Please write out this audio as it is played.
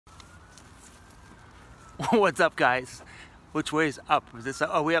What's up, guys? Which way is up? Is this,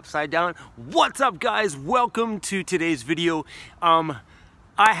 are we upside down? What's up, guys? Welcome to today's video. I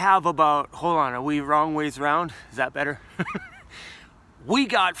have about, hold on, are we wrong ways around? Is that better? We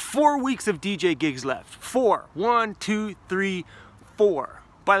got 4 weeks of DJ gigs left. 4. 1, 2, 3, 4.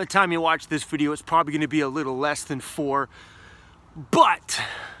 By the time you watch this video, it's probably going to be a little less than 4. But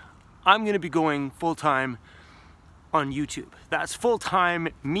I'm going to be going full-time on YouTube. That's full-time,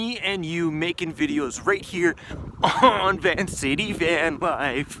 me and you making videos right here on VANCITY Van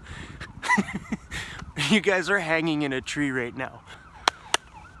Life. You guys are hanging in a tree right now.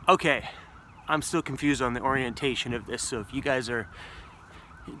 Okay, I'm still confused on the orientation of this, so if you guys are,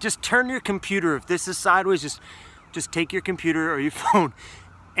 just turn your computer. If this is sideways, just take your computer or your phone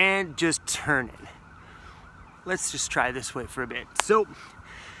and just turn it. Let's just try this way for a bit. So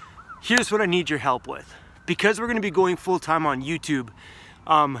here's what I need your help with. Because we're going to be going full-time on YouTube,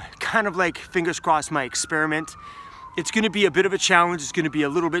 kind of like, fingers crossed, my experiment. It's going to be a bit of a challenge. It's going to be a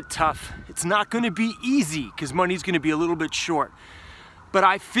little bit tough. It's not going to be easy because money's going to be a little bit short. But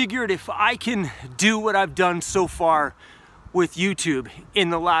I figured if I can do what I've done so far with YouTube in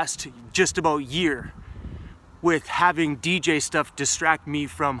the last just about year, with having DJ stuff distract me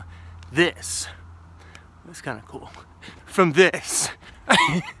from this. That's kind of cool. From this.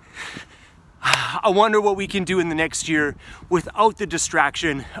 I wonder what we can do in the next year without the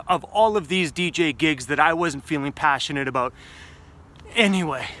distraction of all of these DJ gigs that I wasn't feeling passionate about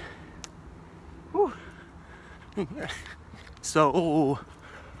anyway. Whew. So,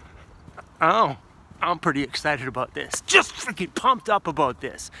 I'm pretty excited about this. Just freaking pumped up about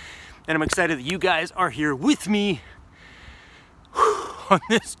this. And I'm excited that you guys are here with me on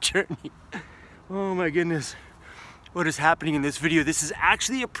this journey. Oh my goodness. What is happening in this video? This is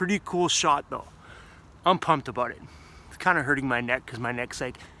actually a pretty cool shot though. I'm pumped about it. It's kind of hurting my neck because my neck's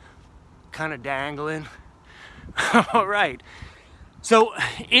like kind of dangling. All right. So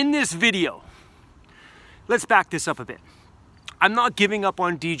in this video, let's back this up a bit. I'm not giving up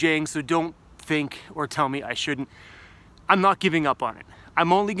on DJing, so don't think or tell me I shouldn't. I'm not giving up on it.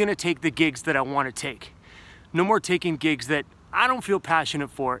 I'm only gonna take the gigs that I want to take. No more taking gigs that I don't feel passionate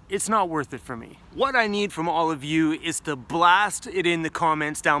for. It's not worth it for me. What I need from all of you is to blast it in the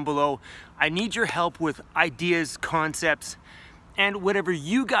comments down below. I need your help with ideas, concepts, and whatever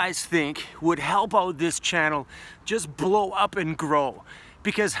you guys think would help out this channel just blow up and grow.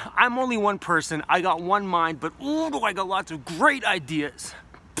 Because I'm only one person, I got one mind, but ooh, I got lots of great ideas.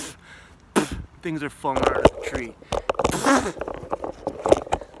 Things are falling out of the tree.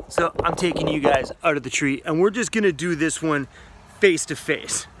 So I'm taking you guys out of the tree and we're just gonna do this one face to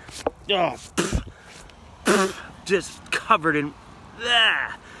face. Oh, just covered in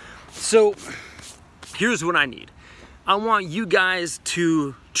that. So here's what I need. I want you guys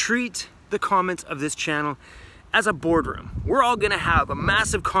to treat the comments of this channel as a boardroom. We're all gonna have a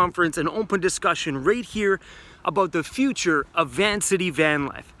massive conference and open discussion right here about the future of VANCITY Van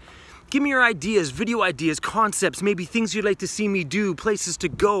Life. Give me your ideas, video ideas, concepts, maybe things you'd like to see me do, places to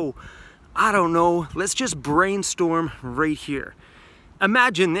go. I don't know. Let's just brainstorm right here.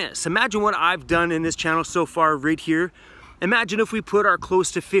 Imagine this. Imagine what I've done in this channel so far right here. Imagine if we put our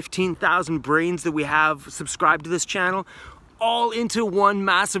close to 15,000 brains that we have subscribed to this channel all into one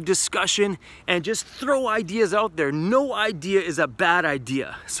massive discussion and just throw ideas out there. No idea is a bad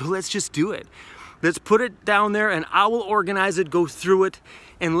idea. So let's just do it. Let's put it down there and I will organize it, go through it,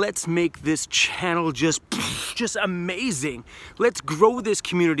 and let's make this channel just amazing. Let's grow this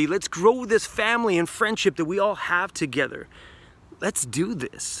community. Let's grow this family and friendship that we all have together. Let's do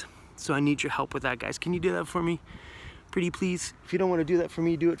this. So I need your help with that, guys. Can you do that for me? Pretty please. If you don't want to do that for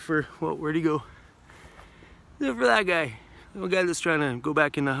me, do it for, well, where'd he go? Do it for that guy. The guy that's trying to go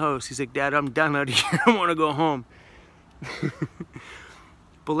back in the house. He's like, Dad, I'm done out here. I want to go home.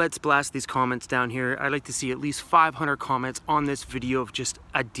 But let's blast these comments down here. I'd like to see at least 500 comments on this video of just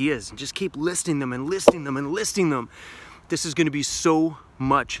ideas and just keep listing them and listing them and listing them. This is going to be so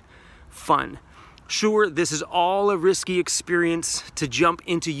much fun. Sure, this is all a risky experience to jump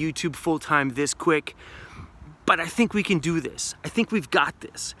into YouTube full-time this quick, but I think we can do this. I think we've got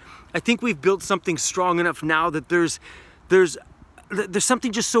this. I think we've built something strong enough now that there's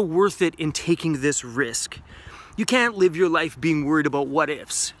something just so worth it in taking this risk. You can't live your life being worried about what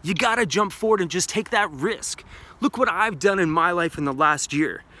ifs. You gotta jump forward and just take that risk. Look what I've done in my life in the last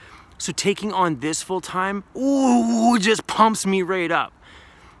year. So taking on this full time, ooh, just pumps me right up.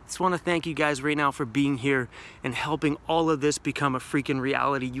 Just wanna thank you guys right now for being here and helping all of this become a freaking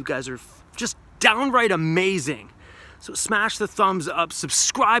reality. You guys are just downright amazing. So smash the thumbs up,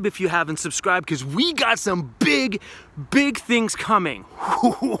 subscribe if you haven't subscribed, because we got some big things coming.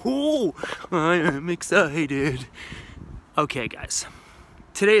 I am excited. Okay guys,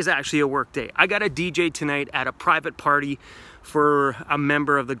 today is actually a work day. I got a DJ tonight at a private party for a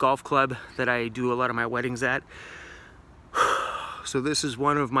member of the golf club that I do a lot of my weddings at. So this is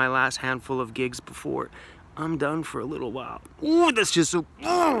one of my last handful of gigs before I'm done for a little while. Ooh, that's just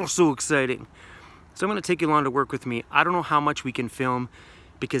so exciting. So I'm gonna take you along to work with me. I don't know how much we can film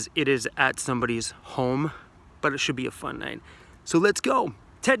because it is at somebody's home, but it should be a fun night. So let's go.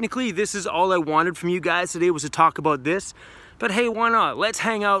 Technically, this is all I wanted from you guys today, was to talk about this, but hey, why not? Let's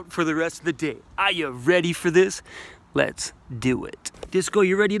hang out for the rest of the day. Are you ready for this? Let's do it. Disco,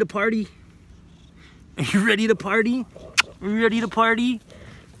 you ready to party? Are you ready to party? Are you ready to party?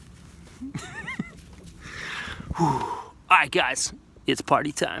 All right, guys, it's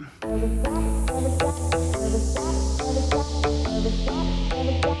party time.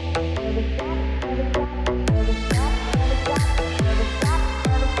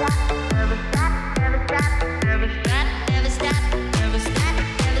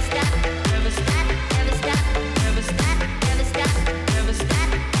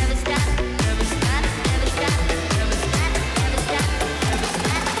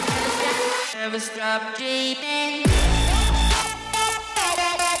 Never stop dreaming.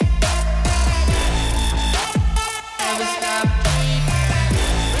 Never stop dreaming.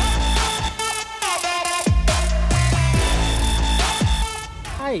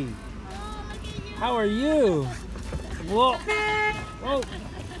 Hi. How are you? Whoa. Whoa.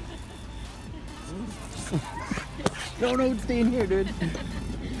 No, stay in here, dude.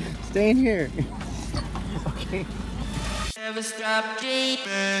 Stay in here. Okay. Never stop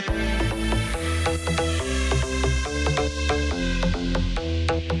dreaming.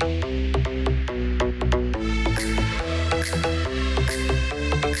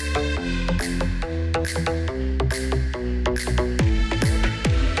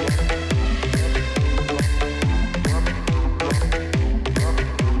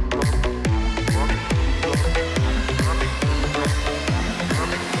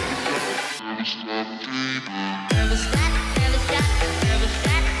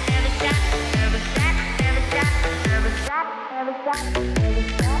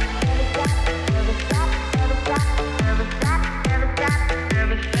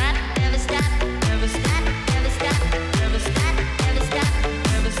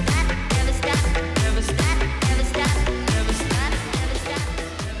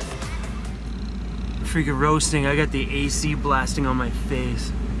 Freaking roasting. I got the AC blasting on my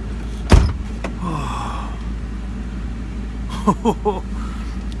face.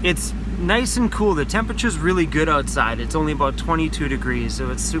 It's nice and cool. The temperature's really good outside. It's only about 22 degrees, so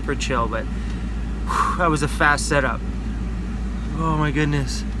it's super chill, but that was a fast setup. Oh my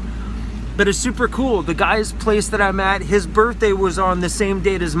goodness. But it's super cool. The guy's place that I'm at, his birthday was on the same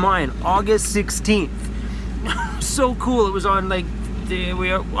date as mine, August 16th. So cool. It was on like,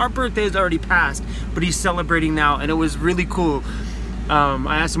 our birthday's already passed, but he's celebrating now, and it was really cool.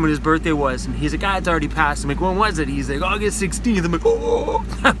 I asked him what his birthday was, and he's like, it's already passed. I'm like, when was it? He's like, August 16th. I'm like, oh,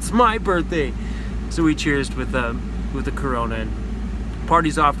 that's my birthday. So we cheersed with the Corona, and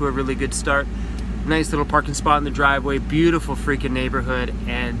party's off to a really good start. Nice little parking spot in the driveway, beautiful freaking neighborhood,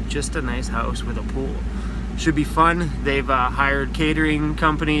 and just a nice house with a pool. Should be fun. They've hired catering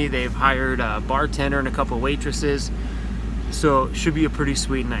company, they've hired a bartender and a couple waitresses. So it should be a pretty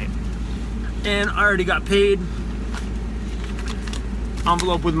sweet night. And I already got paid.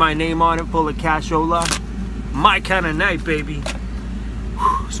 Envelope with my name on it, full of cashola. My kind of night, baby.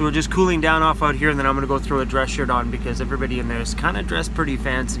 So we're just cooling down off out here, and then I'm gonna go throw a dress shirt on because everybody in there is kind of dressed pretty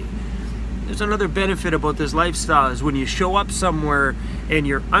fancy. There's another benefit about this lifestyle, is when you show up somewhere and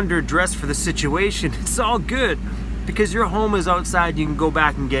you're underdressed for the situation, it's all good because your home is outside. You can go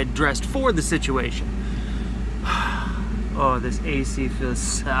back and get dressed for the situation. Oh, this AC feels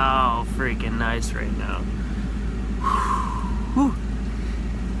so freaking nice right now. Whew.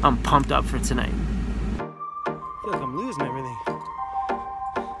 I'm pumped up for tonight. I feel like I'm losing everything.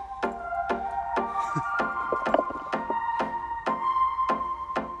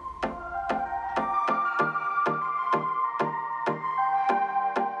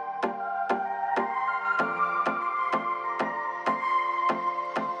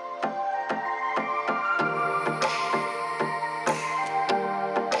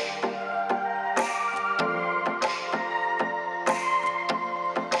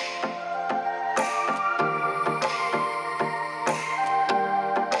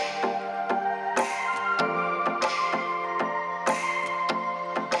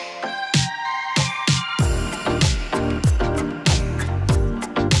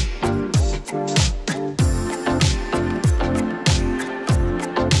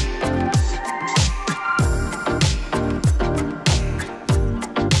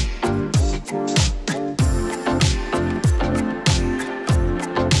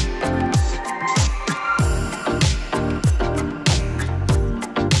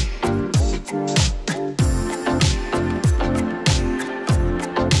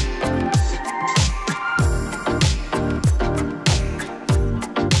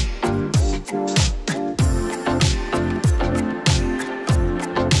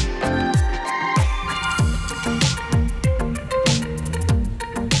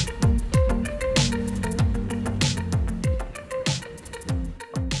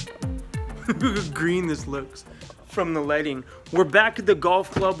 green this looks from the lighting. We're back at the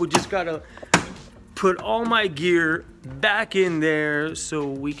golf club. We just gotta put all my gear back in there so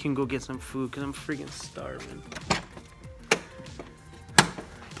we can go get some food because I'm freaking starving.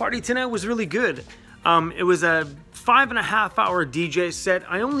 Party tonight was really good. It was a 5.5 hour DJ set.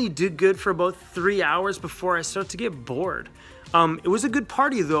 I only did good for about 3 hours before I started to get bored. It was a good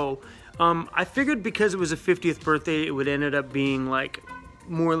party though. I figured because it was a 50th birthday, it would ended up being like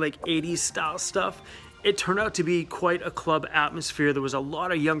more like 80s style stuff. It turned out to be quite a club atmosphere. There was a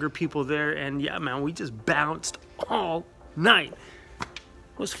lot of younger people there, and yeah, man, we just bounced all night.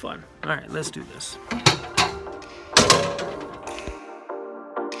 It was fun. All right, let's do this.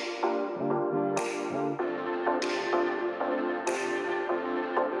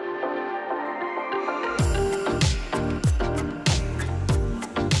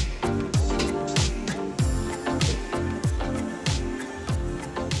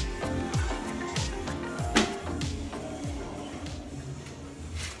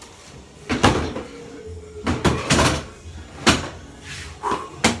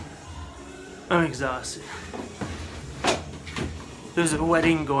 I'm exhausted. There's a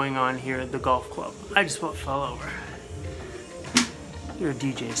wedding going on here at the golf club. I just about fell over. Your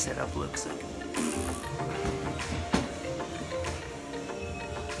DJ setup looks like.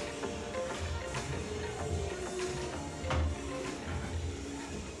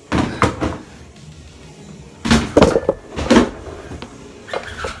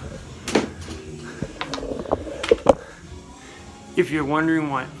 If you're wondering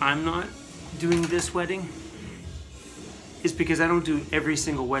why I'm not doing this wedding, is because I don't do every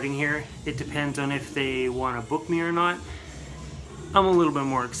single wedding here. It depends on if they want to book me or not. I'm a little bit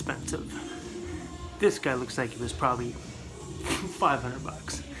more expensive. This guy looks like he was probably 500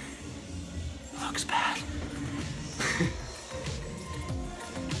 bucks. Looks bad.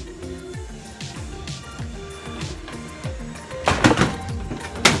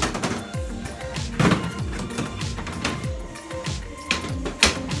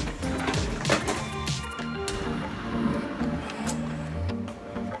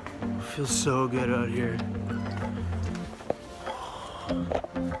 Feels so good out here.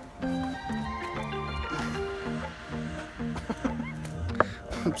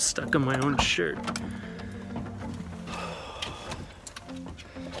 I'm stuck in my own shirt.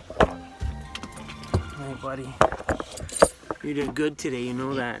 Hey buddy, you did good today, you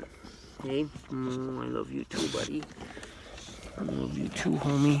know that. Hey, I love you too, buddy. I love you too,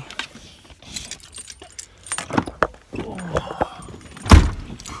 homie.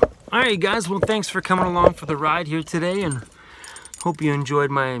 Alright guys, well thanks for coming along for the ride here today, and hope you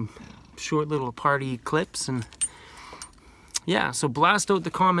enjoyed my short little party clips. And yeah, so blast out the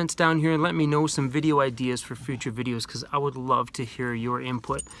comments down here and let me know some video ideas for future videos, because I would love to hear your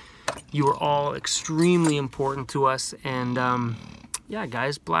input. You are all extremely important to us, and yeah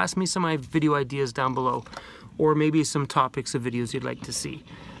guys, blast me some of my video ideas down below, or maybe some topics of videos you'd like to see.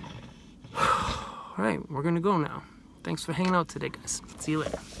 Alright, we're gonna go now. Thanks for hanging out today guys. See you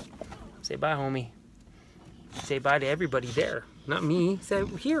later. Say bye, homie. Say bye to everybody there. Not me. Say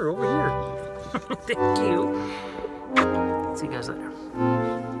here, over here. Thank you. See you guys later.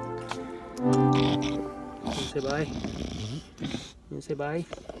 You say bye? You say bye?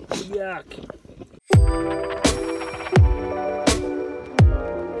 Yuck.